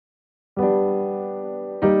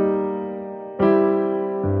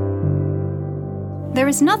there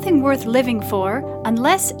is nothing worth living for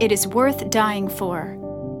unless it is worth dying for.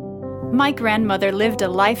 My grandmother lived a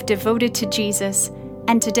life devoted to Jesus,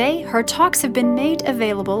 and today her talks have been made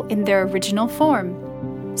available in their original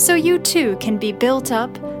form. So you too can be built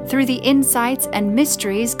up through the insights and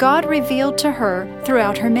mysteries God revealed to her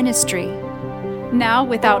throughout her ministry. Now,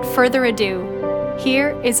 without further ado,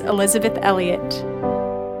 here is Elizabeth Elliot.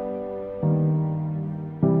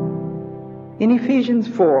 In Ephesians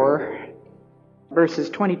 4, verses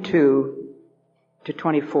 22 to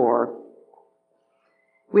 24,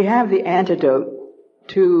 we have the antidote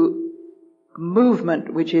to a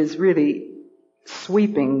movement which is really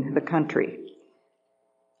sweeping the country.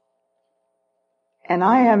 And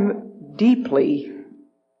I am deeply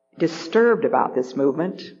disturbed about this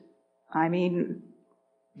movement. I mean,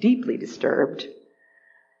 deeply disturbed.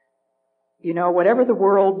 You know, whatever the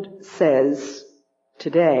world says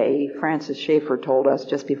today, Francis Schaeffer told us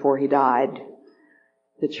just before he died,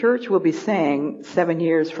 the church will be saying 7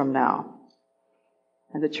 years from now.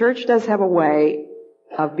 And the church does have a way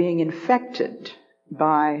of being infected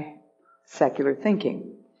by secular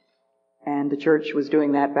thinking. And the church was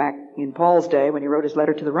doing that back in Paul's day when he wrote his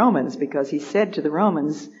letter to the Romans, because he said to the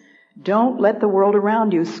Romans, don't let the world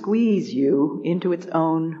around you squeeze you into its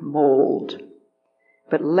own mold,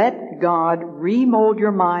 but let God remold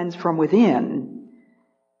your minds from within,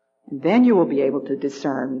 and then you will be able to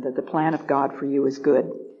discern that the plan of God for you is good,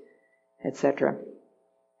 etc.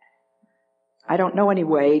 I don't know any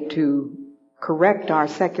way to correct our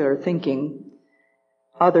secular thinking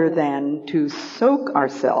other than to soak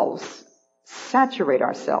ourselves, saturate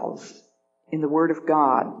ourselves in the Word of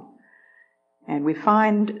God. And we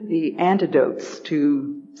find the antidotes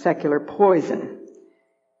to secular poison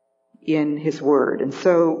in His Word. And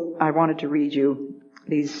so I wanted to read you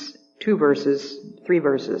these three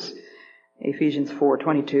verses, Ephesians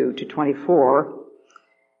 4:22 to 24.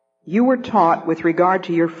 You were taught with regard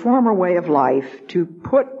to your former way of life to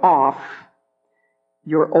put off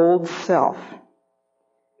your old self,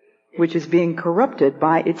 which is being corrupted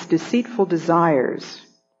by its deceitful desires,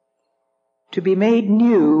 to be made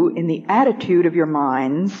new in the attitude of your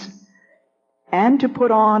minds, and to put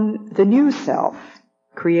on the new self,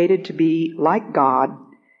 created to be like God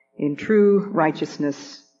in true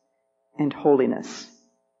righteousness and holiness.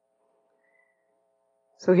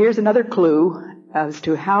 So here's another clue as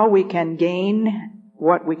to how we can gain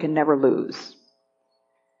what we can never lose.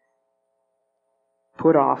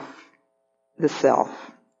 Put off the self.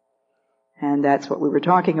 And that's what we were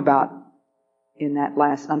talking about in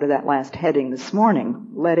under that last heading this morning,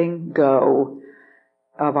 letting go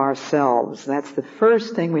of ourselves. That's the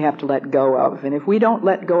first thing we have to let go of. And if we don't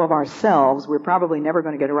let go of ourselves, we're probably never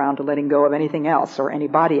going to get around to letting go of anything else or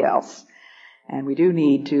anybody else. And we do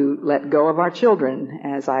need to let go of our children,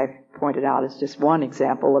 as I pointed out, as just one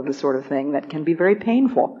example of the sort of thing that can be very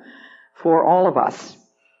painful for all of us.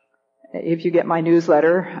 If you get my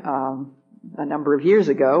newsletter, a number of years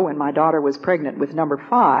ago, when my daughter was pregnant with number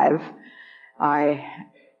 5, I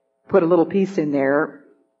put a little piece in there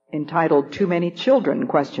entitled "Too Many Children?"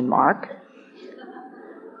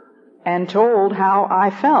 and told how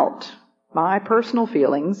I felt, my personal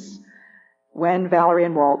feelings, when Valerie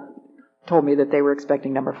and Walt told me that they were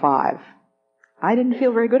expecting number 5. I didn't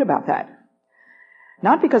feel very good about that.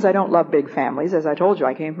 Not because I don't love big families. As I told you,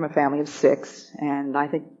 I came from a family of 6, and I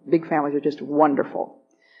think big families are just wonderful.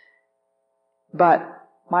 But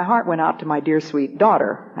my heart went out to my dear sweet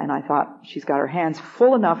daughter, and I thought, she's got her hands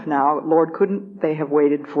full enough now. Lord, couldn't they have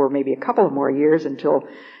waited for maybe a couple of more years until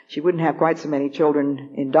she wouldn't have quite so many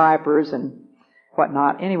children in diapers and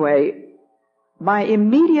whatnot? Anyway, my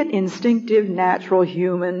immediate, instinctive, natural,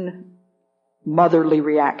 human, motherly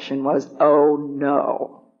reaction was, oh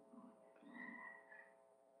no.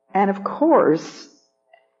 And of course,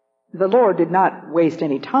 the Lord did not waste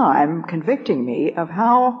any time convicting me of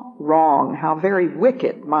how wrong, how very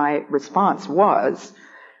wicked my response was.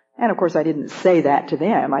 And of course, I didn't say that to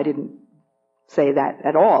them. I didn't say that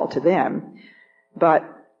at all to them. But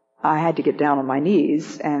I had to get down on my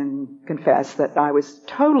knees and confess that I was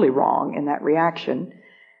totally wrong in that reaction.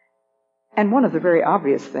 And one of the very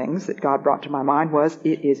obvious things that God brought to my mind was,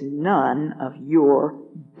 it is none of your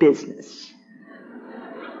business.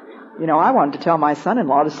 You know, I wanted to tell my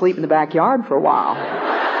son-in-law to sleep in the backyard for a while.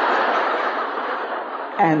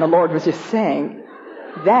 And the Lord was just saying,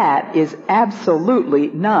 that is absolutely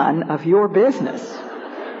none of your business.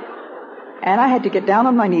 And I had to get down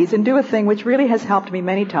on my knees and do a thing which really has helped me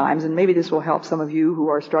many times, and maybe this will help some of you who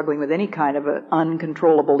are struggling with any kind of an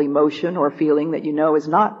uncontrollable emotion or feeling that you know is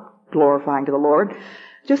not glorifying to the Lord.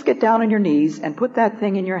 Just get down on your knees and put that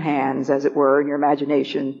thing in your hands, as it were, in your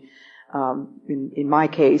imagination, In my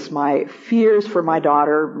case, my fears for my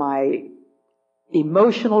daughter, my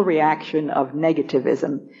emotional reaction of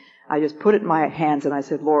negativism, I just put it in my hands and I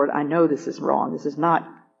said, Lord, I know this is wrong. This is not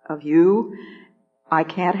of you. I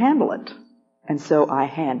can't handle it. And so I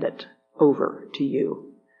hand it over to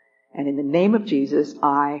you. And in the name of Jesus,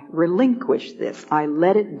 I relinquish this. I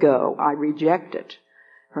let it go. I reject it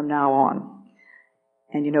from now on.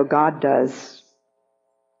 And you know, God does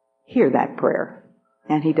hear that prayer.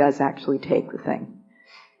 And He does actually take the thing.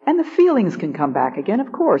 And the feelings can come back again,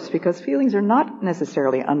 of course, because feelings are not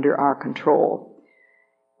necessarily under our control.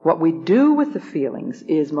 What we do with the feelings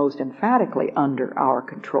is most emphatically under our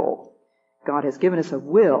control. God has given us a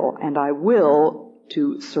will, and I will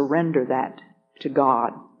to surrender that to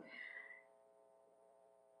God.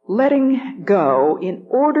 Letting go in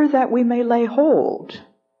order that we may lay hold.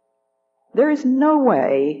 There is no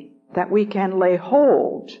way that we can lay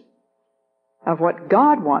hold of what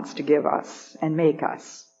God wants to give us and make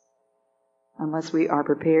us unless we are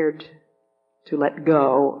prepared to let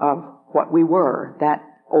go of what we were, that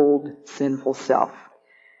old sinful self.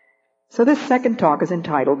 So this second talk is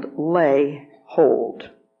entitled, Lay Hold.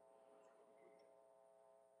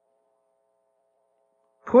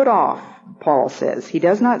 Put off, Paul says. He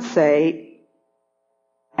does not say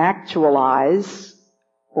actualize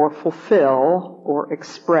or fulfill or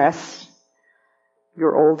express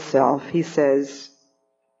your old self. He says,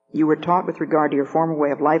 you were taught with regard to your former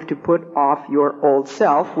way of life to put off your old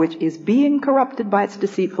self, which is being corrupted by its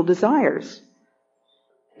deceitful desires.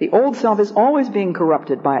 The old self is always being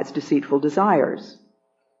corrupted by its deceitful desires.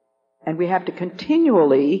 And we have to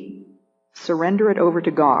continually surrender it over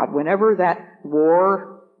to God. Whenever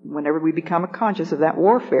we become conscious of that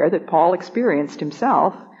warfare that Paul experienced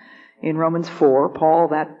himself in Romans 7,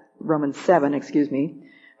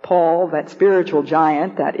 Paul, that spiritual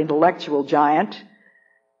giant, that intellectual giant,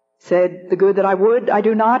 said, the good that I would, I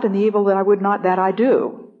do not, and the evil that I would not, that I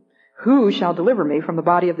do. Who shall deliver me from the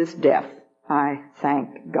body of this death? I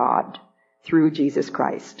thank God through Jesus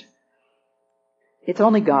Christ. It's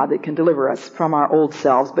only God that can deliver us from our old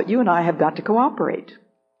selves, but you and I have got to cooperate.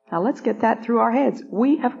 Now let's get that through our heads.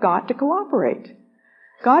 We have got to cooperate.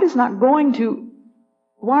 God is not going to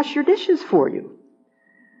wash your dishes for you.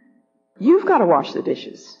 You've got to wash the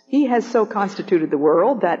dishes. He has so constituted the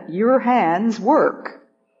world that your hands work.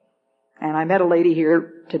 And I met a lady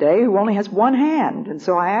here today who only has one hand. And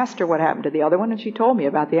so I asked her what happened to the other one, and she told me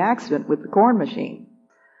about the accident with the corn machine.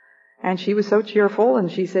 And she was so cheerful,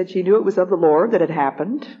 and she said she knew it was of the Lord that it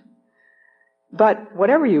happened. But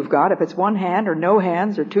whatever you've got, if it's one hand or no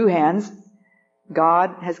hands or two hands,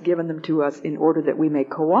 God has given them to us in order that we may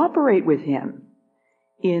cooperate with Him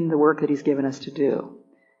in the work that He's given us to do.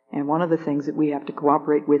 And one of the things that we have to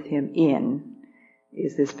cooperate with Him in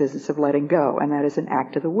is this business of letting go, and that is an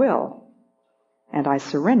act of the will. And I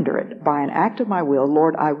surrender it by an act of my will.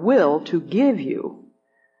 Lord, I will to give you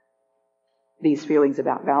these feelings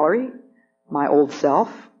about Valerie, my old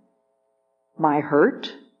self, my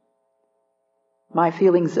hurt, my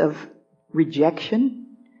feelings of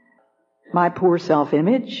rejection, my poor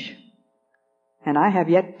self-image. And I have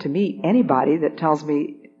yet to meet anybody that tells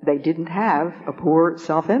me they didn't have a poor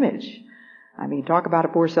self-image. I mean, talk about a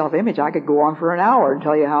poor self-image. I could go on for an hour and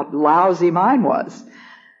tell you how lousy mine was.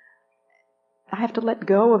 I have to let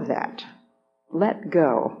go of that. Let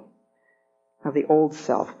go of the old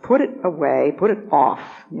self. Put it away, put it off.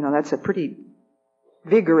 You know, that's a pretty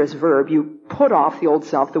vigorous verb. You put off the old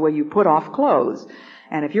self the way you put off clothes.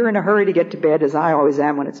 And if you're in a hurry to get to bed, as I always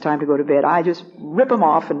am when it's time to go to bed, I just rip them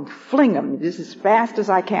off and fling them just as fast as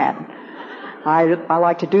I can. I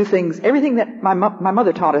like to do things, everything that my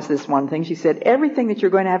mother taught us this one thing. She said, everything that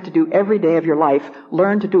you're going to have to do every day of your life,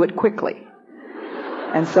 learn to do it quickly.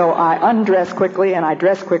 And so I undress quickly, and I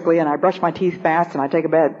dress quickly, and I brush my teeth fast, and I take a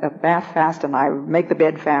bath fast, and I make the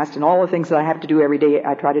bed fast, and all the things that I have to do every day,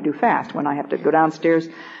 I try to do fast. When I have to go downstairs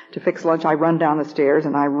to fix lunch, I run down the stairs,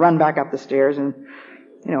 and I run back up the stairs, and,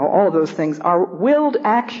 you know, all of those things are willed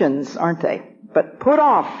actions, aren't they? But put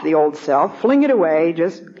off the old self, fling it away,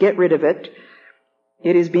 just get rid of it.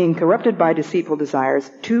 It is being corrupted by deceitful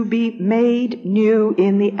desires, to be made new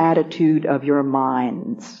in the attitude of your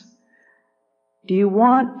minds. Do you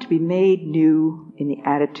want to be made new in the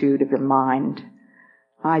attitude of your mind?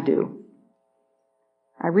 I do.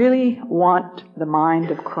 I really want the mind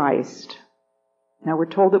of Christ. Now we're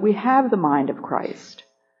told that we have the mind of Christ.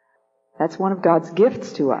 That's one of God's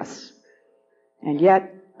gifts to us. And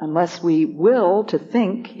yet, unless we will to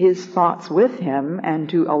think His thoughts with Him and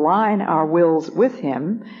to align our wills with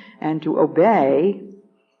Him and to obey,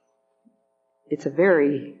 it's a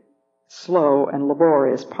very slow and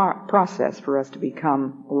laborious process for us to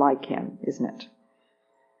become like him, isn't it?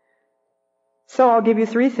 So I'll give you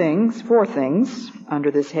four things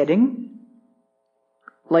under this heading.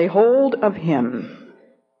 Lay hold of him.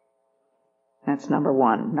 That's number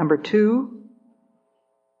one. Number two,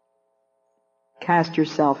 cast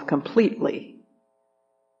yourself completely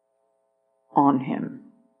on him.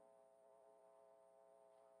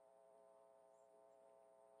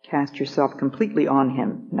 Cast yourself completely on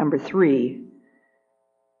him. Number three,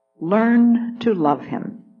 learn to love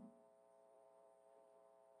him.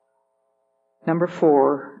 Number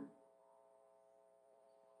four,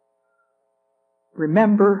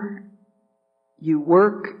 remember you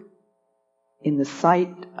work in the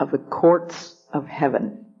sight of the courts of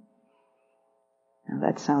heaven. Now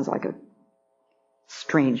that sounds like a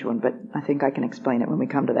strange one, but I think I can explain it when we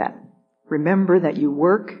come to that. Remember that you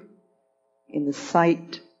work in the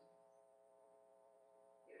sight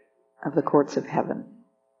of the courts of heaven.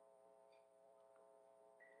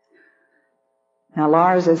 Now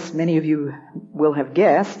Lars, as many of you will have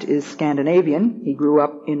guessed, is Scandinavian. He grew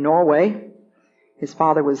up in Norway. His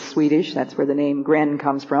father was Swedish. That's where the name Gren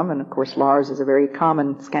comes from. And of course Lars is a very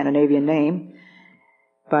common Scandinavian name.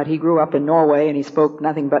 But he grew up in Norway and he spoke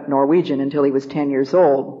nothing but Norwegian until he was 10 years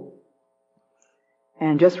old.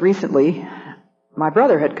 And just recently, my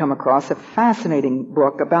brother had come across a fascinating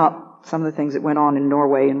book about some of the things that went on in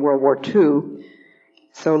Norway in World War II.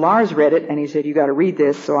 So Lars read it and he said, you got to read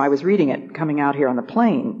this. So I was reading it coming out here on the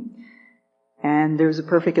plane. And there's a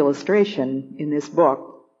perfect illustration in this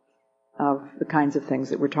book of the kinds of things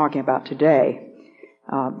that we're talking about today.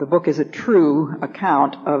 The book is a true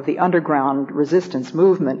account of the underground resistance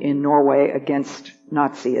movement in Norway against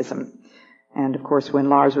Nazism. And of course, when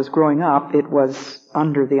Lars was growing up, it was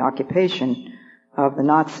under the occupation of the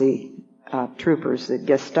Nazi troopers, the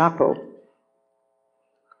Gestapo.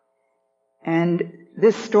 And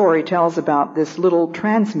this story tells about this little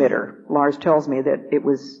transmitter. Lars tells me that it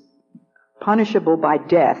was punishable by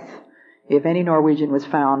death if any Norwegian was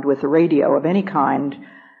found with a radio of any kind,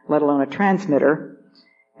 let alone a transmitter.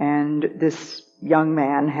 And this young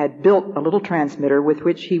man had built a little transmitter with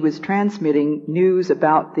which he was transmitting news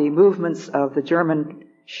about the movements of the German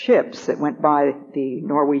ships that went by the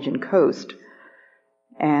Norwegian coast.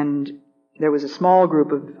 And there was a small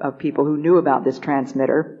group of people who knew about this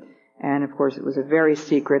transmitter. And of course it was a very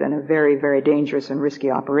secret and a very, very dangerous and risky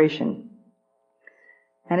operation.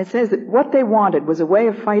 And it says that what they wanted was a way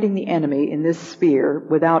of fighting the enemy in this sphere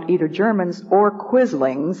without either Germans or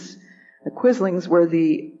Quislings. The Quislings were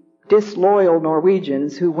the disloyal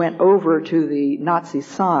Norwegians who went over to the Nazi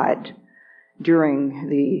side during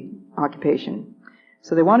the occupation.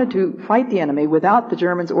 So they wanted to fight the enemy without the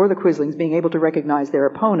Germans or the Quislings being able to recognize their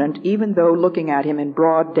opponent, even though looking at him in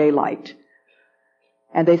broad daylight.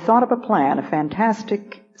 And they thought of a plan, a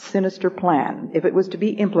fantastic, sinister plan. If it was to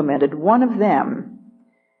be implemented, one of them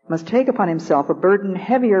must take upon himself a burden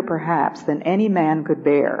heavier perhaps than any man could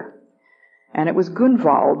bear. And it was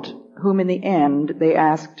Gunvald whom in the end they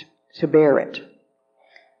asked to bear it.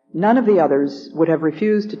 None of the others would have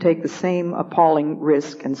refused to take the same appalling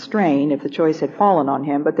risk and strain if the choice had fallen on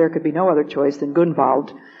him, but there could be no other choice than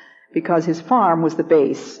Gunvald, because his farm was the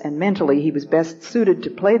base, and mentally he was best suited to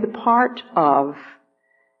play the part of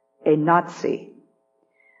a Nazi.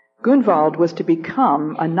 Gunvald was to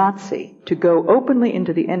become a Nazi, to go openly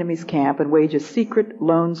into the enemy's camp and wage a secret,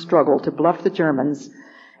 lone struggle to bluff the Germans,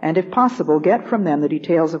 and if possible, get from them the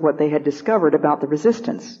details of what they had discovered about the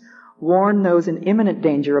resistance, warn those in imminent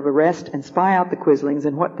danger of arrest, and spy out the Quislings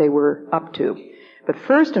and what they were up to. But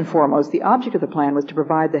first and foremost, the object of the plan was to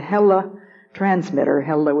provide the Hella transmitter.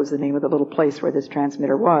 Hella was the name of the little place where this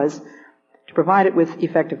transmitter was, to provide it with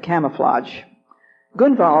effective camouflage.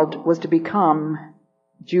 Gunvald was to become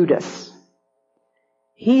Judas.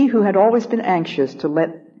 He who had always been anxious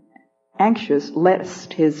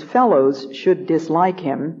lest his fellows should dislike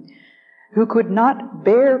him, who could not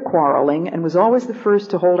bear quarreling and was always the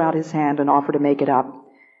first to hold out his hand and offer to make it up,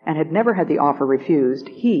 and had never had the offer refused,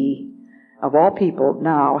 he, of all people,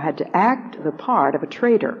 now had to act the part of a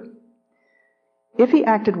traitor. If he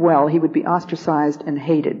acted well, he would be ostracized and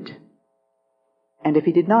hated. And if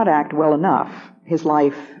he did not act well enough, his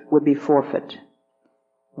life would be forfeit.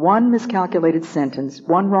 One miscalculated sentence,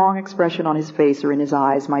 one wrong expression on his face or in his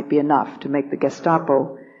eyes might be enough to make the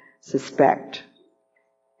Gestapo suspect.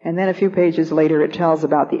 And then a few pages later it tells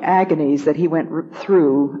about the agonies that he went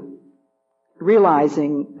through,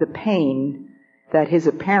 realizing the pain that his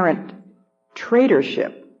apparent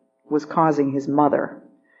traitorship was causing his mother.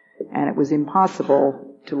 And it was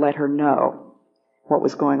impossible to let her know what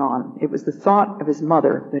was going on. It was the thought of his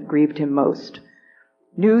mother that grieved him most.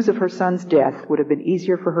 News of her son's death would have been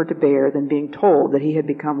easier for her to bear than being told that he had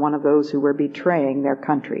become one of those who were betraying their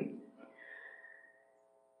country.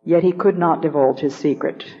 Yet he could not divulge his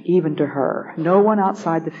secret, even to her. No one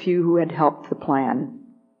outside the few who had helped the plan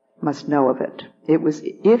must know of it.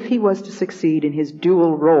 If he was to succeed in his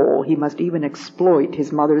dual role, he must even exploit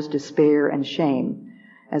his mother's despair and shame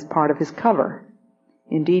as part of his cover.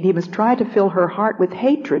 Indeed, he must try to fill her heart with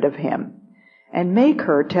hatred of him and make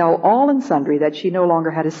her tell all and sundry that she no longer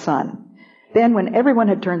had a son. Then, when everyone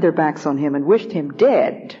had turned their backs on him and wished him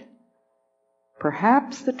dead,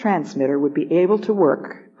 perhaps the transmitter would be able to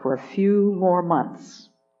work for a few more months.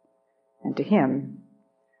 And to him,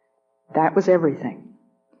 that was everything.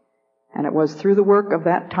 And it was through the work of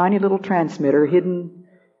that tiny little transmitter hidden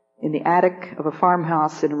in the attic of a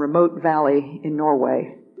farmhouse in a remote valley in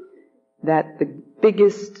Norway that the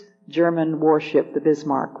biggest German warship, the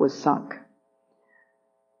Bismarck, was sunk,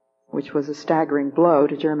 which was a staggering blow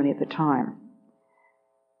to Germany at the time.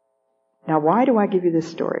 Now, why do I give you this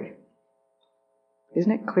story?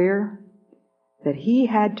 Isn't it clear that he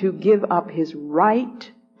had to give up his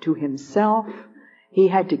right to himself? He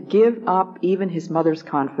had to give up even his mother's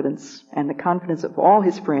confidence and the confidence of all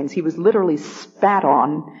his friends. He was literally spat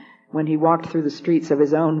on when he walked through the streets of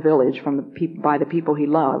his own village by the people he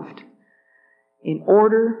loved, in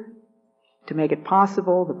order to make it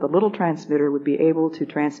possible that the little transmitter would be able to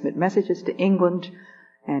transmit messages to England.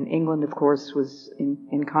 And England, of course, was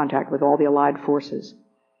in contact with all the Allied forces.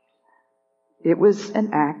 It was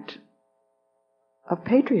an act of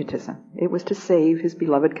patriotism. It was to save his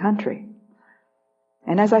beloved country.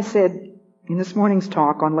 And as I said in this morning's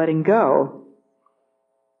talk on letting go,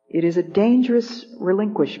 it is a dangerous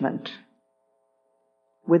relinquishment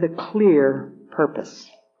with a clear purpose.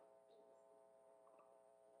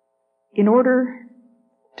 In order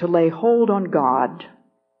to lay hold on God,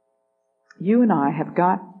 you and I have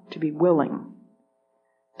got to be willing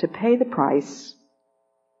to pay the price,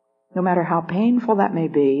 no matter how painful that may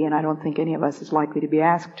be, and I don't think any of us is likely to be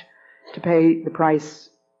asked to pay the price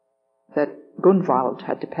that Gunvald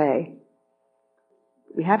had to pay.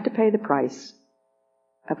 We have to pay the price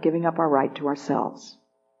of giving up our right to ourselves.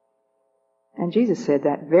 And Jesus said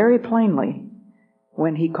that very plainly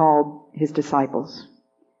when he called his disciples.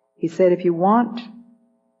 He said, if you want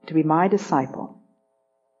to be my disciple,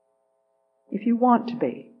 if you want to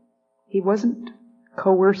be, he wasn't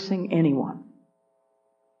coercing anyone.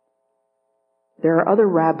 There are other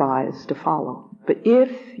rabbis to follow. But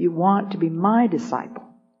if you want to be my disciple,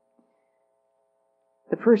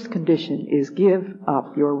 the first condition is give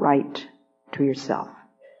up your right to yourself.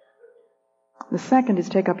 The second is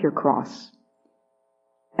take up your cross.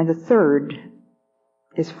 And the third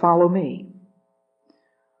is follow me.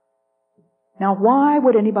 Now, why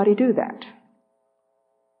would anybody do that?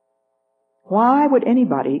 Why would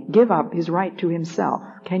anybody give up his right to himself?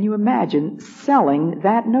 Can you imagine selling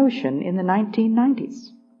that notion in the 1990s?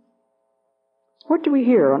 What do we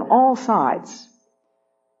hear on all sides?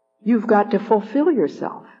 You've got to fulfill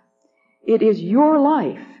yourself. It is your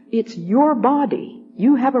life. It's your body.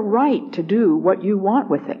 You have a right to do what you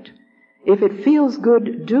want with it. If it feels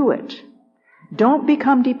good, do it. Don't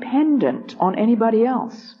become dependent on anybody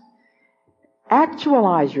else.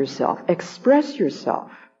 Actualize yourself. Express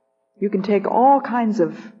yourself. You can take all kinds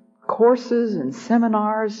of courses and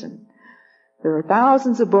seminars, and there are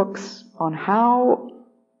thousands of books on how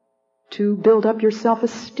to build up your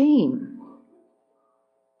self-esteem.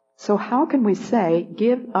 So how can we say,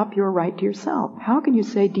 give up your right to yourself? How can you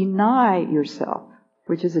say, deny yourself?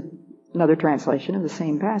 Which is another translation of the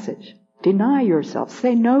same passage. Deny yourself.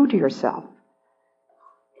 Say no to yourself.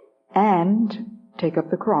 And take up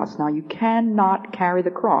the cross. Now, you cannot carry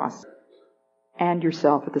the cross and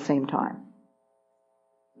yourself at the same time.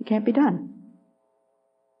 It can't be done.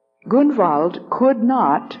 Gunvald could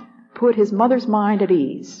not put his mother's mind at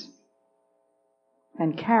ease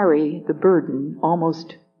and carry the burden,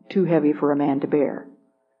 almost too heavy for a man to bear,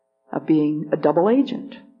 of being a double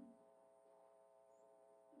agent.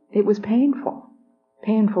 It was painful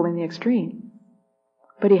in the extreme.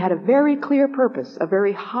 But he had a very clear purpose, a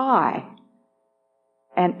very high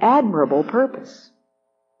and admirable purpose,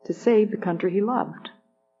 to save the country he loved.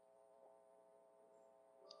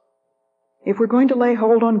 If we're going to lay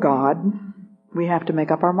hold on God, we have to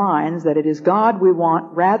make up our minds that it is God we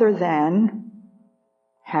want rather than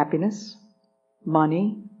happiness,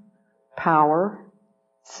 money, power,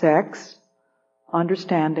 sex,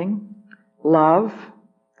 understanding, love,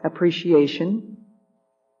 appreciation.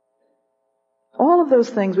 All of those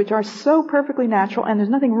things which are so perfectly natural, and there's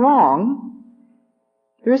nothing wrong.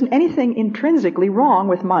 There isn't anything intrinsically wrong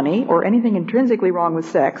with money, or anything intrinsically wrong with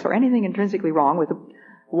sex, or anything intrinsically wrong with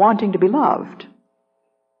wanting to be loved.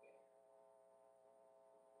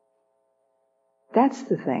 That's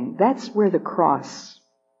the thing. That's where the cross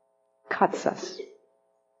cuts us.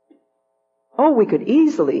 Oh, we could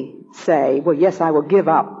easily say, well, yes, I will give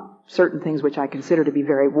up certain things which I consider to be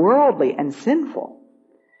very worldly and sinful.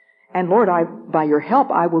 And Lord, by your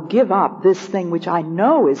help, I will give up this thing which I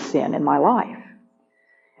know is sin in my life.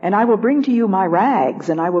 And I will bring to you my rags,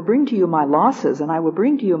 and I will bring to you my losses, and I will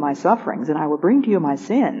bring to you my sufferings, and I will bring to you my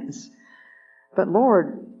sins. But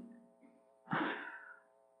Lord,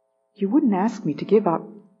 you wouldn't ask me to give up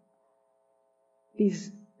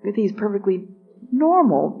these perfectly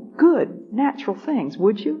normal, good, natural things,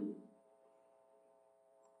 would you?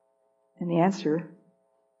 And the answer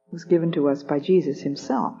was given to us by Jesus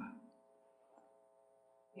himself.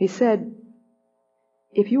 He said,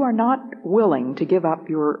 if you are not willing to give up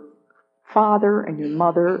your father and your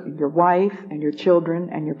mother and your wife and your children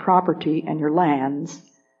and your property and your lands,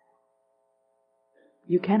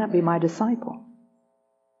 you cannot be my disciple.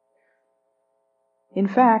 In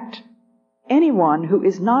fact, anyone who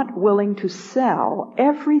is not willing to sell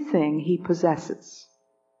everything he possesses,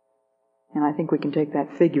 and I think we can take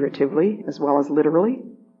that figuratively as well as literally.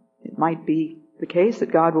 It might be the case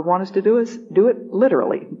that God would want us to do it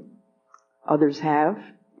literally. Others have.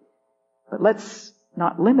 But let's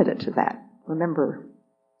not limit it to that. Remember,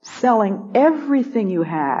 selling everything you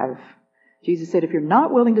have. Jesus said, if you're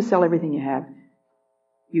not willing to sell everything you have,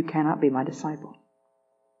 you cannot be my disciple.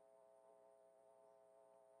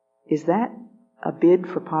 Is that a bid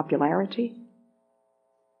for popularity?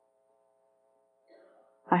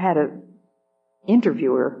 I had an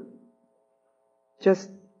interviewer just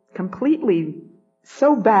completely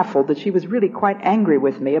so baffled that she was really quite angry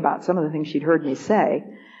with me about some of the things she'd heard me say.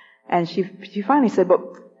 And she finally said,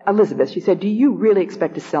 well, Elizabeth, she said, do you really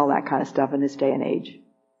expect to sell that kind of stuff in this day and age?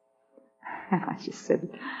 And I just said,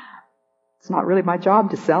 it's not really my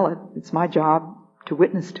job to sell it. It's my job to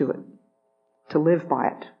witness to it, to live by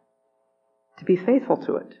it, to be faithful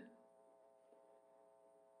to it.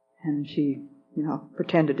 And she,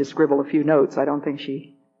 pretended to scribble a few notes. I don't think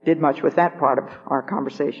she did much with that part of our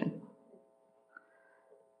conversation.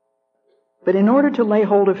 But in order to lay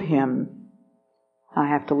hold of him, I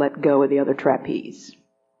have to let go of the other trapeze.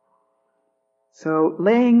 So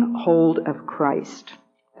laying hold of Christ,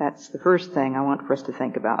 that's the first thing I want for us to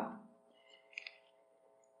think about.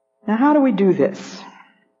 Now, how do we do this?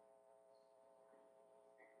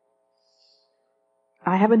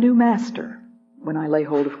 I have a new master when I lay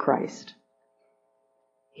hold of Christ.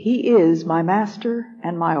 He is my master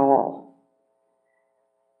and my all.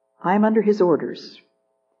 I am under his orders.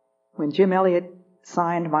 When Jim Elliot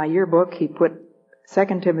signed my yearbook, he put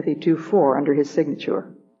 2 Timothy 2:4 under his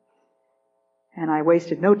signature. And I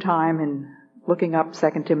wasted no time in looking up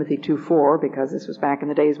 2 Timothy 2:4, because this was back in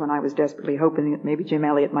the days when I was desperately hoping that maybe Jim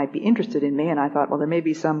Elliot might be interested in me, and I thought, well, there may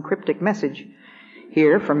be some cryptic message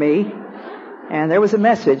here for me. And there was a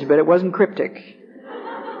message, but it wasn't cryptic.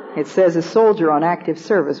 It says a soldier on active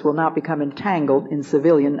service will not become entangled in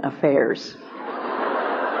civilian affairs.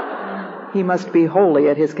 He must be wholly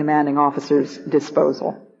at his commanding officer's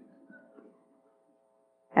disposal.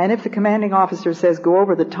 And if the commanding officer says go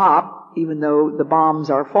over the top, even though the bombs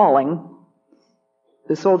are falling,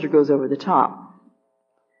 the soldier goes over the top.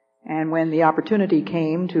 And when the opportunity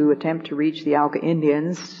came to attempt to reach the Auca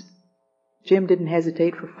Indians, Jim didn't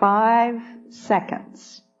hesitate for 5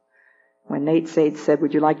 seconds. When Nate Sates said,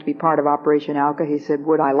 would you like to be part of Operation Auca? He said,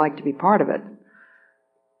 would I like to be part of it?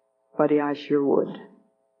 Buddy, I sure would.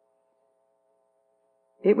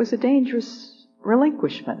 It was a dangerous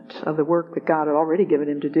relinquishment of the work that God had already given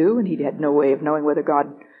him to do, and he had no way of knowing whether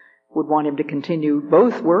God would want him to continue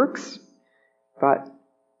both works. But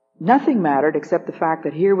nothing mattered except the fact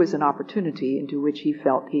that here was an opportunity into which he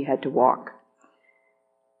felt he had to walk.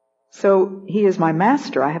 So he is my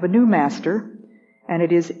master. I have a new master, and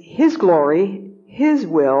it is his glory, his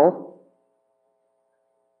will,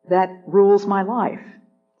 that rules my life.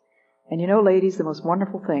 And ladies, the most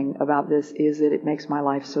wonderful thing about this is that it makes my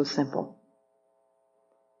life so simple.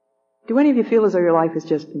 Do any of you feel as though your life is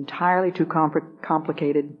just entirely too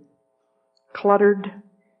complicated, cluttered,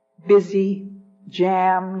 busy,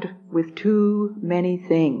 jammed with too many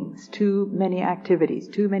things, too many activities,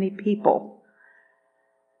 too many people?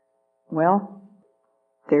 Well,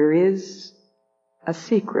 there is a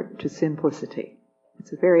secret to simplicity.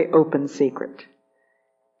 It's a very open secret.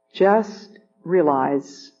 Just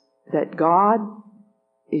realize that God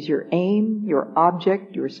is your aim, your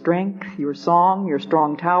object, your strength, your song, your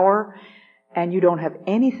strong tower, and you don't have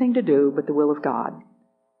anything to do but the will of God.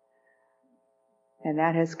 And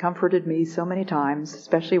that has comforted me so many times,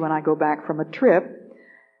 especially when I go back from a trip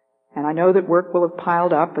And I know that work will have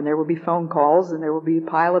piled up, and there will be phone calls, and there will be a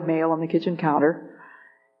pile of mail on the kitchen counter.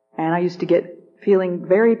 And I used to get feeling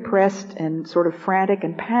very pressed and sort of frantic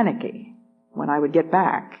and panicky when I would get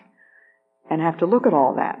back and have to look at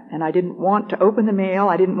all that. And I didn't want to open the mail.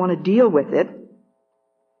 I didn't want to deal with it.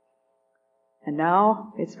 And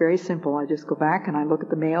now it's very simple. I just go back and I look at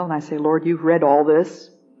the mail and I say, Lord, you've read all this.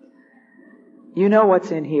 You know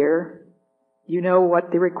what's in here. You know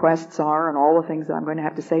what the requests are and all the things that I'm going to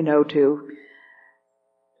have to say no to.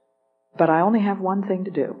 But I only have one thing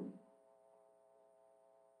to do.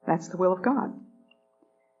 That's the will of God.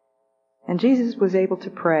 And Jesus was able to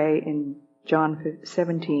pray in John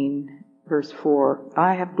 17, verse 4,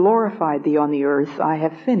 I have glorified thee on the earth. I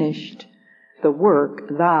have finished the work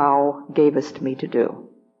thou gavest me to do.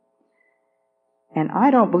 And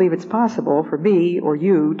I don't believe it's possible for me or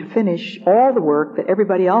you to finish all the work that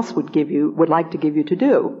everybody else would like to give you to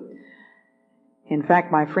do. In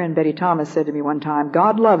fact, my friend Betty Thomas said to me one time,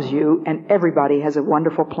 God loves you and everybody has a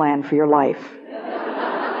wonderful plan for your life.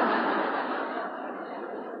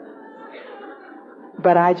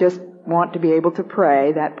 But I just want to be able to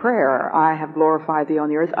pray that prayer. I have glorified thee on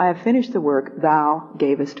the earth. I have finished the work thou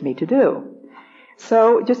gavest me to do.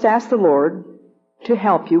 So just ask the Lord to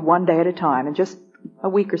help you one day at a time. And just a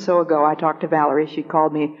week or so ago, I talked to Valerie. She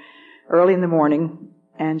called me early in the morning,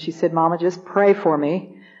 and she said, Mama, just pray for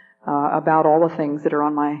me about all the things that are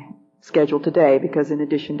on my schedule today, because in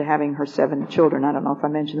addition to having her 7 children, I don't know if I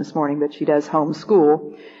mentioned this morning, but she does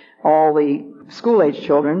homeschool all the school-age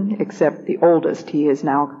children, except the oldest. He has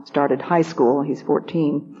now started high school. He's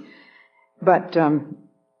 14. But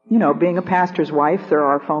being a pastor's wife, there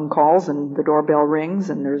are phone calls and the doorbell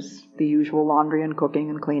rings and there's the usual laundry and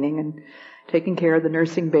cooking and cleaning and taking care of the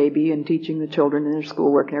nursing baby and teaching the children in their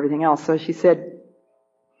schoolwork and everything else. So she said,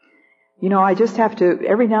 I just have to,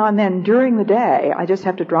 every now and then during the day, I just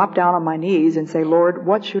have to drop down on my knees and say, Lord,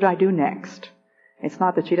 what should I do next? It's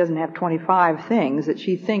not that she doesn't have 25 things that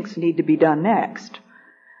she thinks need to be done next,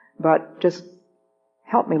 but just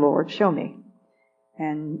help me, Lord, show me.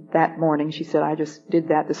 And that morning, she said, I just did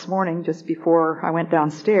that this morning just before I went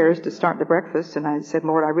downstairs to start the breakfast. And I said,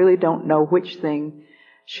 Lord, I really don't know which thing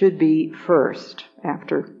should be first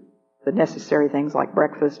after the necessary things like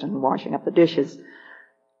breakfast and washing up the dishes.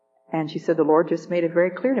 And she said, the Lord just made it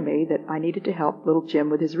very clear to me that I needed to help little Jim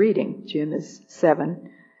with his reading. Jim is 7,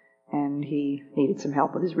 and he needed some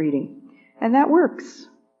help with his reading. And that works.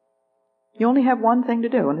 You only have one thing to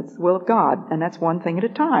do, and it's the will of God, and that's one thing at a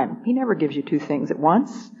time. He never gives you 2 things at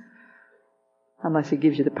once, unless He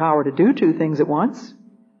gives you the power to do 2 things at once.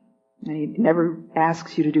 And He never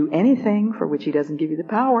asks you to do anything for which He doesn't give you the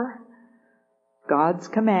power. God's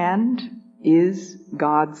command is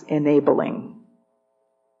God's enabling.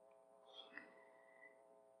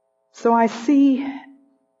 So I see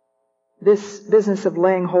this business of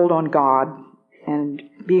laying hold on God and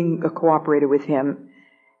being a cooperator with Him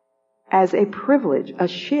as a privilege, a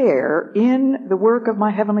share in the work of my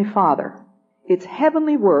Heavenly Father. It's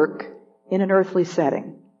heavenly work in an earthly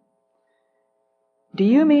setting. Do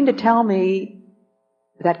you mean to tell me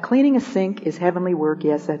that cleaning a sink is heavenly work?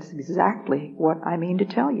 Yes, that's exactly what I mean to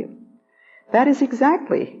tell you. That is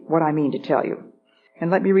exactly what I mean to tell you. And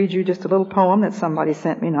let me read you just a little poem that somebody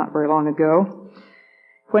sent me not very long ago.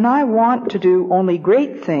 When I want to do only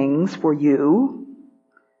great things for you,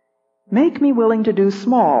 make me willing to do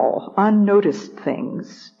small, unnoticed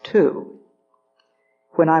things, too.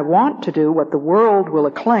 When I want to do what the world will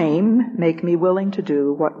acclaim, make me willing to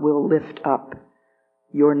do what will lift up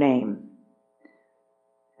your name.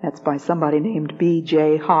 That's by somebody named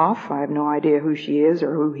B.J. Hoff. I have no idea who she is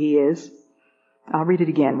or who he is. I'll read it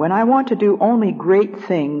again. When I want to do only great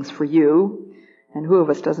things for you, and who of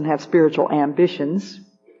us doesn't have spiritual ambitions,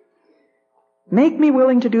 make me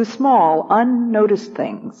willing to do small, unnoticed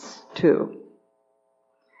things, too.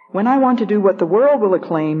 When I want to do what the world will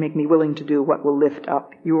acclaim, make me willing to do what will lift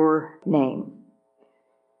up your name.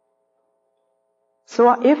 So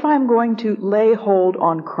if I'm going to lay hold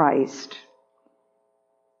on Christ,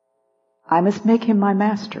 I must make Him my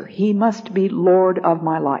master. He must be Lord of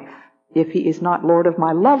my life. If He is not Lord of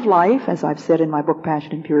my love life, as I've said in my book,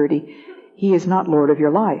 Passion and Purity, He is not Lord of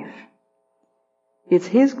your life. It's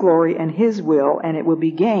His glory and His will, and it will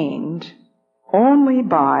be gained only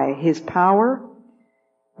by His power,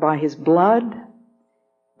 by His blood,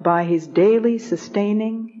 by His daily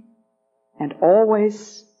sustaining and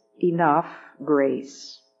always enough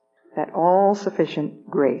grace, that all-sufficient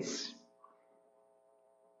grace.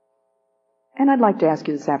 And I'd like to ask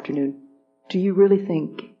you this afternoon, do you really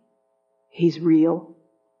think He's real?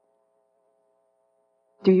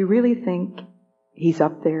 Do you really think He's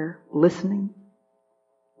up there listening,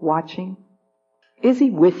 watching? Is He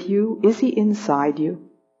with you? Is He inside you?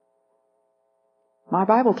 My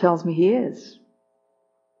Bible tells me He is.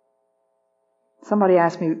 Somebody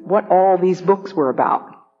asked me what all these books were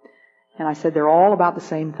about. And I said they're all about the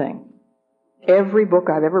same thing. Every book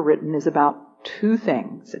I've ever written is about two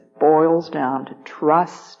things. It boils down to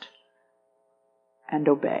trust and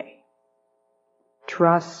obey.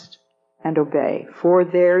 Trust and obey. For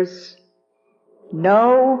there's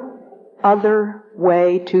no other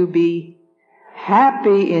way to be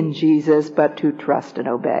happy in Jesus but to trust and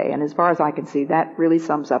obey. And as far as I can see, that really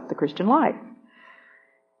sums up the Christian life.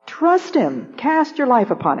 Trust Him. Cast your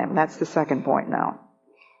life upon Him. That's the second point now.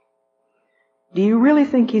 Do you really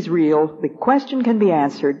think He's real? The question can be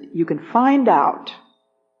answered. You can find out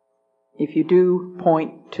if you do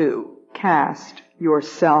point 2. Cast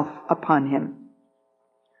yourself upon Him.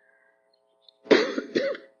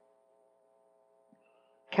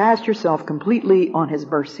 Cast yourself completely on His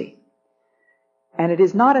mercy. And it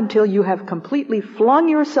is not until you have completely flung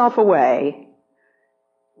yourself away,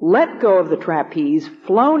 let go of the trapeze,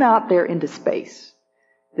 flown out there into space,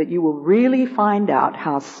 that you will really find out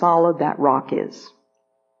how solid that rock is.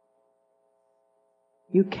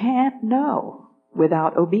 You can't know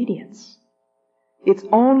without obedience. It's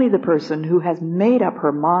only the person who has made up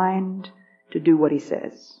her mind to do what He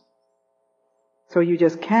says. So you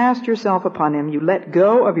just cast yourself upon Him, you let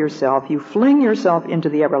go of yourself, you fling yourself into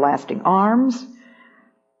the everlasting arms,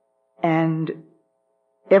 and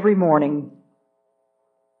every morning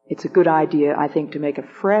it's a good idea, I think, to make a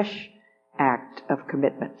fresh act of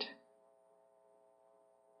commitment.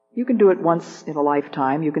 You can do it once in a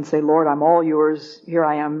lifetime. You can say, Lord, I'm all yours. Here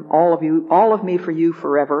I am, all of you, all of me for you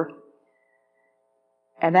forever.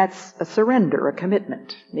 And that's a surrender, a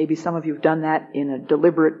commitment. Maybe some of you have done that in a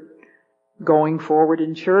deliberate going forward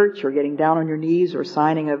in church, or getting down on your knees, or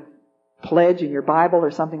signing a pledge in your Bible or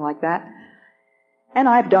something like that. And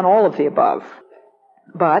I've done all of the above.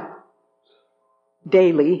 But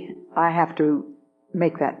daily, I have to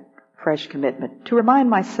make that fresh commitment to remind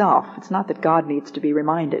myself. It's not that God needs to be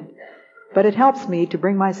reminded, but it helps me to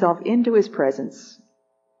bring myself into His presence,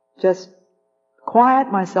 just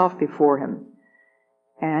quiet myself before Him,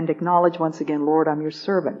 and acknowledge once again, Lord, I'm your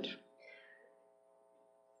servant.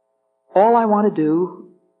 All I want to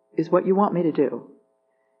do is what you want me to do.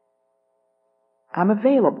 I'm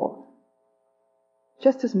available.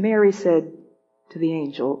 Just as Mary said to the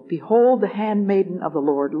angel, behold the handmaiden of the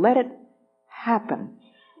Lord, let it happen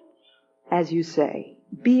as you say.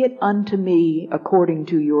 Be it unto me according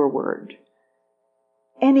to your word.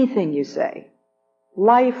 Anything you say,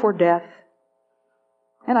 life or death.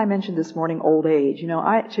 And I mentioned this morning old age. You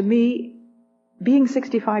know, to me, being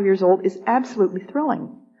 65 years old is absolutely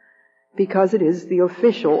thrilling, because it is the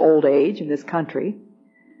official old age in this country.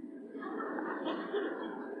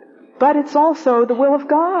 But it's also the will of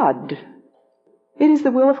God. It is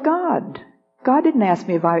the will of God. God didn't ask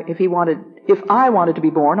me if I wanted to be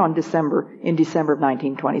born in December of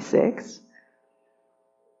 1926.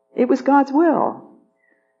 It was God's will.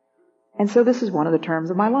 And so this is one of the terms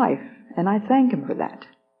of my life, and I thank Him for that.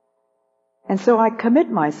 And so I commit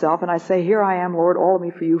myself and I say, here I am, Lord, all of me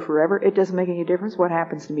for you forever. It doesn't make any difference what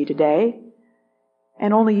happens to me today.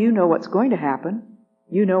 And only you know what's going to happen.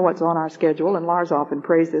 You know what's on our schedule. And Lars often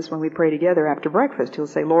prays this when we pray together after breakfast. He'll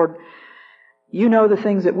say, Lord, you know the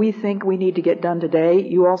things that we think we need to get done today.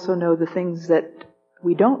 You also know the things that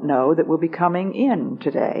we don't know that will be coming in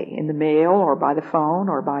today, in the mail or by the phone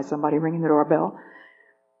or by somebody ringing the doorbell.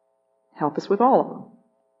 Help us with all of them.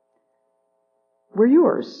 We're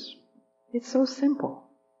yours. It's so simple.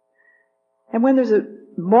 And when there's a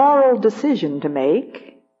moral decision to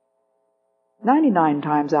make, 99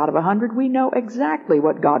 times out of 100, we know exactly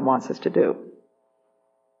what God wants us to do.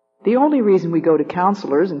 The only reason we go to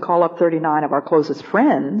counselors and call up 39 of our closest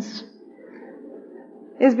friends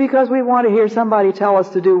is because we want to hear somebody tell us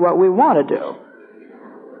to do what we want to do.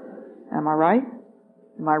 Am I right?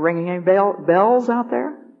 Am I ringing any bells out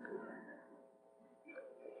there?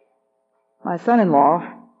 My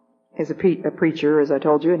son-in-law is a preacher, as I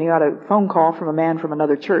told you, and he got a phone call from a man from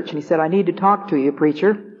another church, and he said, I need to talk to you,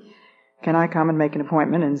 preacher. Can I come and make an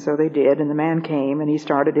appointment? And so they did, and the man came, and he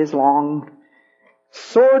started his long,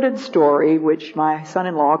 sordid story, which my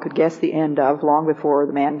son-in-law could guess the end of long before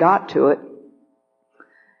the man got to it.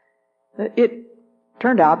 It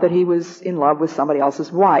turned out that he was in love with somebody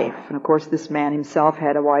else's wife, and of course this man himself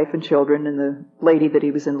had a wife and children, and the lady that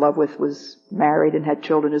he was in love with was married and had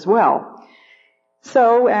children as well.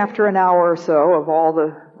 So after an hour or so of all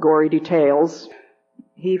the gory details,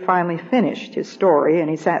 he finally finished his story, and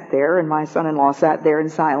he sat there, and my son-in-law sat there in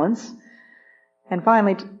silence, and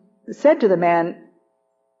finally said to the man,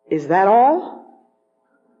 is that all?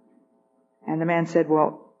 And the man said,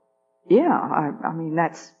 well, yeah, I mean,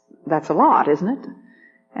 that's a lot, isn't it?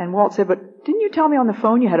 And Walt said, but didn't you tell me on the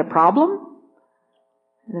phone you had a problem?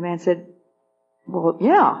 And the man said, well,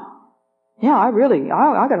 yeah, I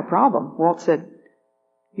got a problem. Walt said,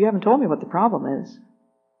 you haven't told me what the problem is.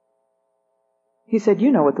 He said,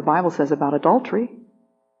 you know what the Bible says about adultery.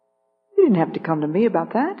 You didn't have to come to me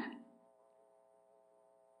about that.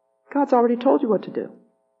 God's already told you what to do.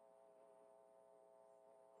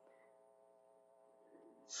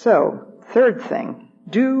 So, third thing,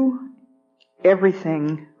 do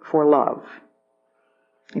everything for love.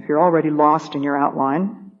 If you're already lost in your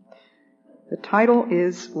outline, the title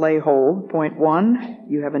is Lay Hold. Point 1,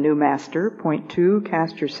 you have a new master. Point 2,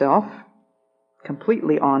 cast yourself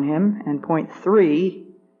completely on him. And point 3,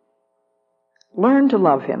 learn to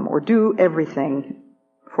love him, or do everything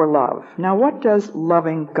for love. Now, what does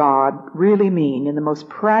loving God really mean in the most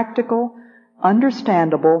practical,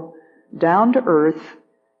 understandable, down-to-earth,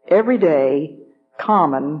 everyday,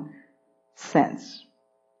 common sense?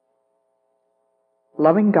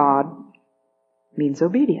 Loving God means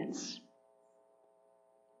obedience.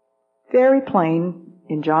 Very plain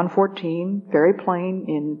in John 14, very plain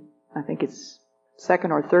in, I think it's 2nd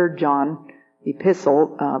or 3rd John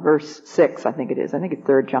epistle, verse 6, I think it is. I think it's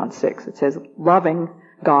 3rd John 6. It says, loving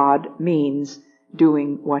God means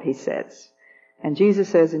doing what he says. And Jesus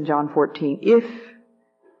says in John 14, if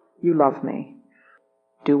you love me,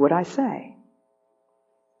 do what I say.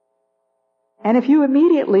 And if you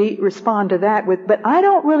immediately respond to that with, but I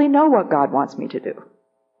don't really know what God wants me to do.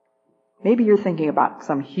 Maybe you're thinking about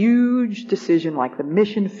some huge decision like the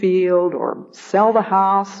mission field, or sell the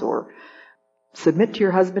house, or submit to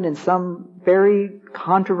your husband in some very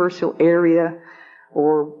controversial area,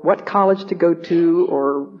 or what college to go to,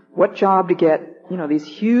 or what job to get. You know, these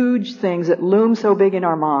huge things that loom so big in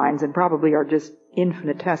our minds and probably are just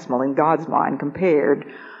infinitesimal in God's mind compared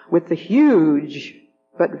with the huge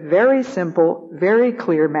but very simple, very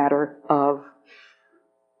clear matter of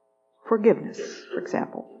forgiveness, for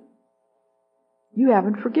example. You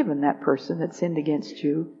haven't forgiven that person that sinned against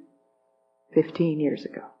you 15 years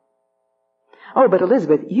ago. Oh, but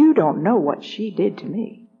Elizabeth, you don't know what she did to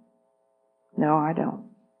me. No, I don't.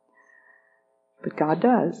 But God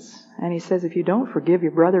does. And he says, if you don't forgive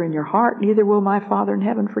your brother in your heart, neither will my Father in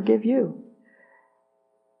heaven forgive you.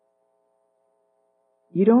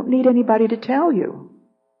 You don't need anybody to tell you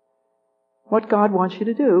what God wants you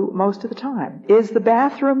to do most of the time. Is the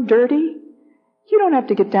bathroom dirty? You don't have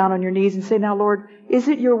to get down on your knees and say, now Lord, is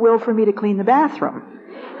it your will for me to clean the bathroom?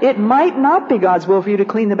 It might not be God's will for you to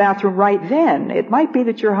clean the bathroom right then. It might be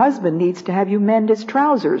that your husband needs to have you mend his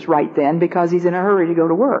trousers right then because he's in a hurry to go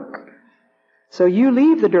to work. So you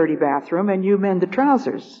leave the dirty bathroom and you mend the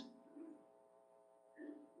trousers.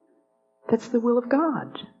 That's the will of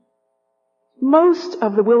God. Most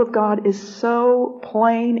of the will of God is so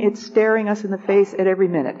plain, it's staring us in the face at every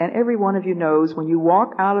minute. And every one of you knows when you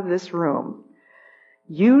walk out of this room,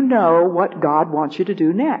 you know what God wants you to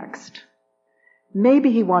do next.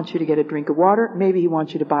 Maybe he wants you to get a drink of water. Maybe he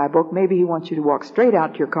wants you to buy a book. Maybe he wants you to walk straight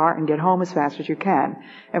out to your car and get home as fast as you can.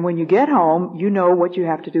 And when you get home, you know what you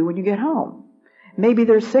have to do when you get home. Maybe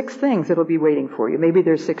there's 6 things that'll be waiting for you. Maybe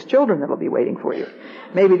there's 6 children that'll be waiting for you.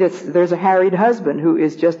 Maybe there's a harried husband who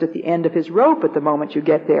is just at the end of his rope at the moment you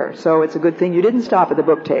get there. So it's a good thing you didn't stop at the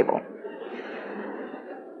book table.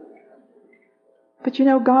 But you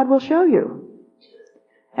know, God will show you.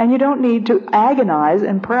 And you don't need to agonize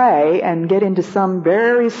and pray and get into some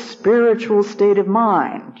very spiritual state of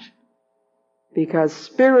mind. Because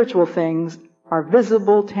spiritual things are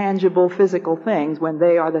visible, tangible, physical things when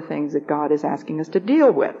they are the things that God is asking us to deal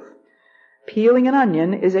with. Peeling an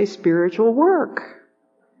onion is a spiritual work.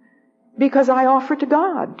 Because I offer to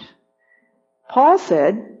God. Paul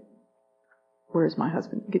said, where is my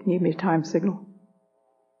husband? Give me a time signal.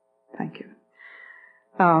 Thank you.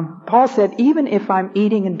 Paul said, even if I'm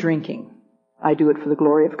eating and drinking, I do it for the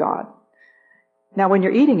glory of God. Now, when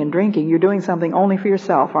you're eating and drinking, you're doing something only for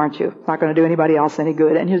yourself, aren't you? It's not going to do anybody else any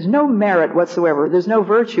good. And there's no merit whatsoever. There's no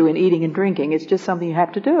virtue in eating and drinking. It's just something you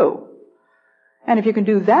have to do. And if you can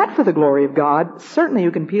do that for the glory of God, certainly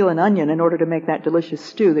you can peel an onion in order to make that delicious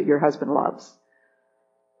stew that your husband loves.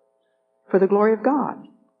 For the glory of God.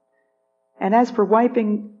 And as for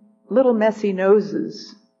wiping little messy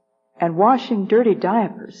noses and washing dirty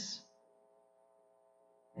diapers,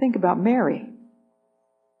 think about Mary.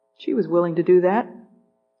 She was willing to do that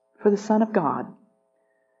for the Son of God.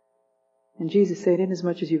 And Jesus said,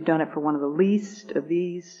 inasmuch as you've done it for one of the least of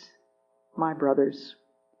these, my brothers,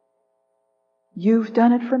 you've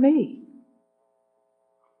done it for me.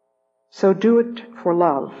 So do it for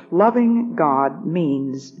love. Loving God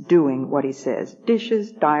means doing what He says.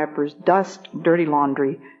 Dishes, diapers, dust, dirty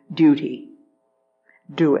laundry, duty.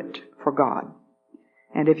 Do it for God.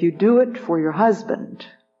 And if you do it for your husband,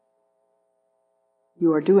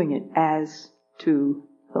 you are doing it as to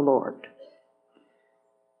the Lord.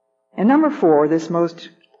 And number 4, this most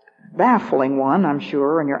baffling one, I'm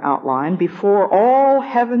sure, in your outline. Before all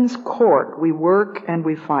heaven's court we work and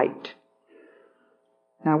we fight.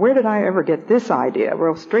 Now, where did I ever get this idea?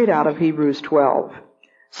 Well, straight out of Hebrews 12.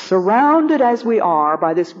 Surrounded as we are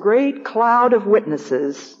by this great cloud of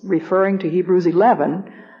witnesses, referring to Hebrews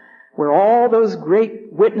 11, where all those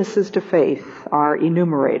great witnesses to faith are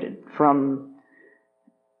enumerated, from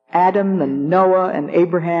Adam and Noah and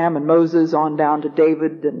Abraham and Moses on down to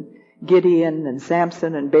David and Gideon and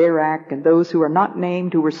Samson and Barak and those who are not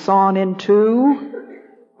named who were sawn in two.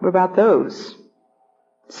 What about those?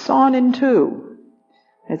 Sawn in two.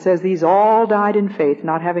 It says these all died in faith,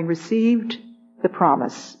 not having received the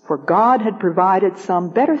promise. For God had provided some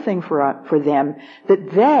better thing for them,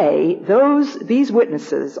 that these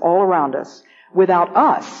witnesses all around us, without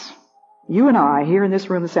us, you and I here in this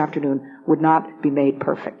room this afternoon, would not be made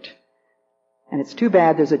perfect. And it's too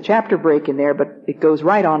bad there's a chapter break in there, but it goes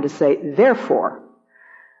right on to say, therefore,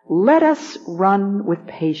 let us run with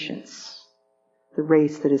patience the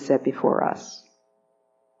race that is set before us.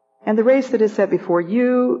 And the race that is set before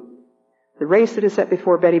you, the race that is set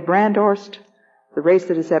before Betty Brandhorst, the race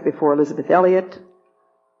that is set before Elizabeth Elliot,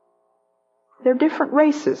 they're different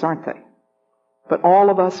races, aren't they? But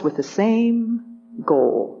all of us with the same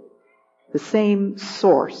goal, the same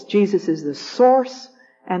source. Jesus is the source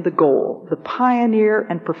and the goal, the pioneer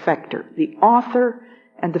and perfecter, the author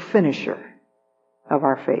and the finisher of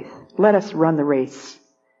our faith. Let us run the race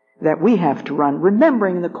that we have to run,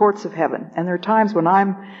 remembering the courts of heaven. And there are times when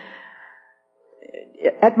I'm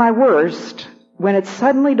at my worst, when it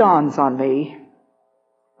suddenly dawns on me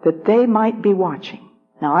that they might be watching.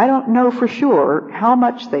 Now, I don't know for sure how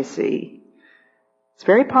much they see. It's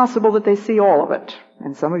very possible that they see all of it.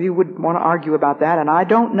 And some of you would want to argue about that, and I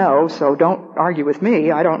don't know, so don't argue with me.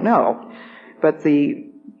 I don't know. But the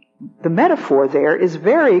metaphor there is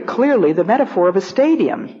very clearly the metaphor of a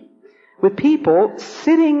stadium, with people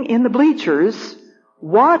sitting in the bleachers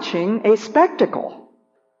watching a spectacle.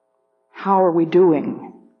 How are we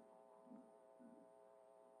doing?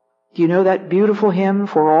 Do you know that beautiful hymn,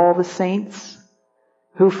 For All the Saints,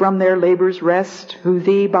 who from their labors rest, who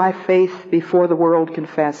thee by faith before the world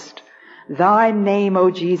confessed? Thy name,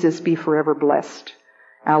 O Jesus, be forever blessed.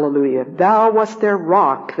 Alleluia. Thou wast their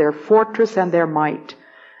rock, their fortress, and their might.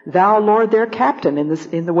 Thou, Lord, their captain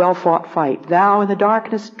in the well-fought fight. Thou in the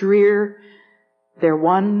darkness drear, their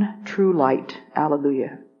one true light.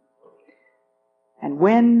 Alleluia. And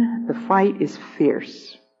when the fight is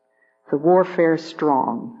fierce, the warfare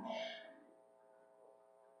strong,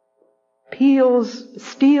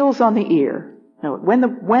 steals on the ear. No,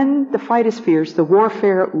 when the fight is fierce, the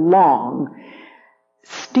warfare long,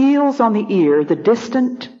 steals on the ear the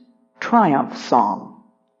distant triumph song.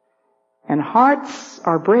 And hearts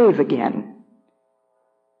are brave again,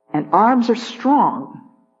 and arms are strong.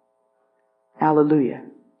 Alleluia.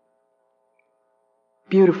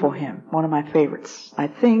 Beautiful hymn, one of my favorites. I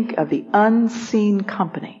think of the unseen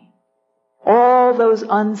company, all those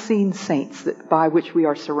unseen saints by which we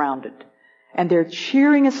are surrounded. And they're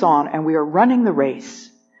cheering us on, and we are running the race.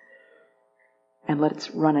 And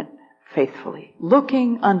let's run it faithfully,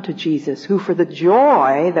 looking unto Jesus, who for the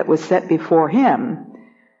joy that was set before him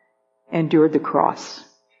endured the cross.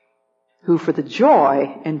 Who for the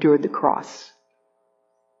joy endured the cross.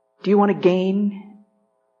 Do you want to gain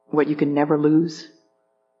what you can never lose?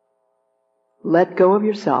 Let go of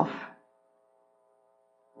yourself.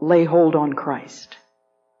 Lay hold on Christ.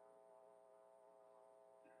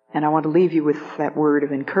 And I want to leave you with that word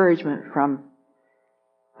of encouragement from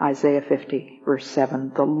Isaiah 50, verse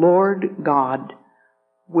 7. The Lord God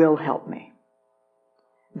will help me.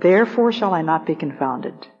 Therefore shall I not be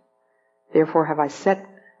confounded. Therefore have I set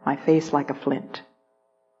my face like a flint,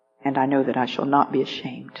 and I know that I shall not be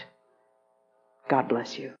ashamed. God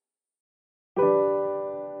bless you.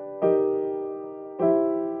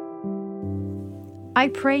 I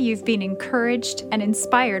pray you've been encouraged and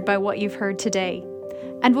inspired by what you've heard today,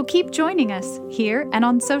 and will keep joining us here and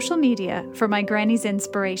on social media for My Granny's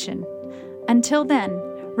inspiration. Until then,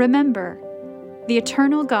 remember, the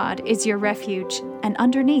eternal God is your refuge, and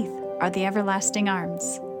underneath are the everlasting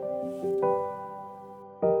arms.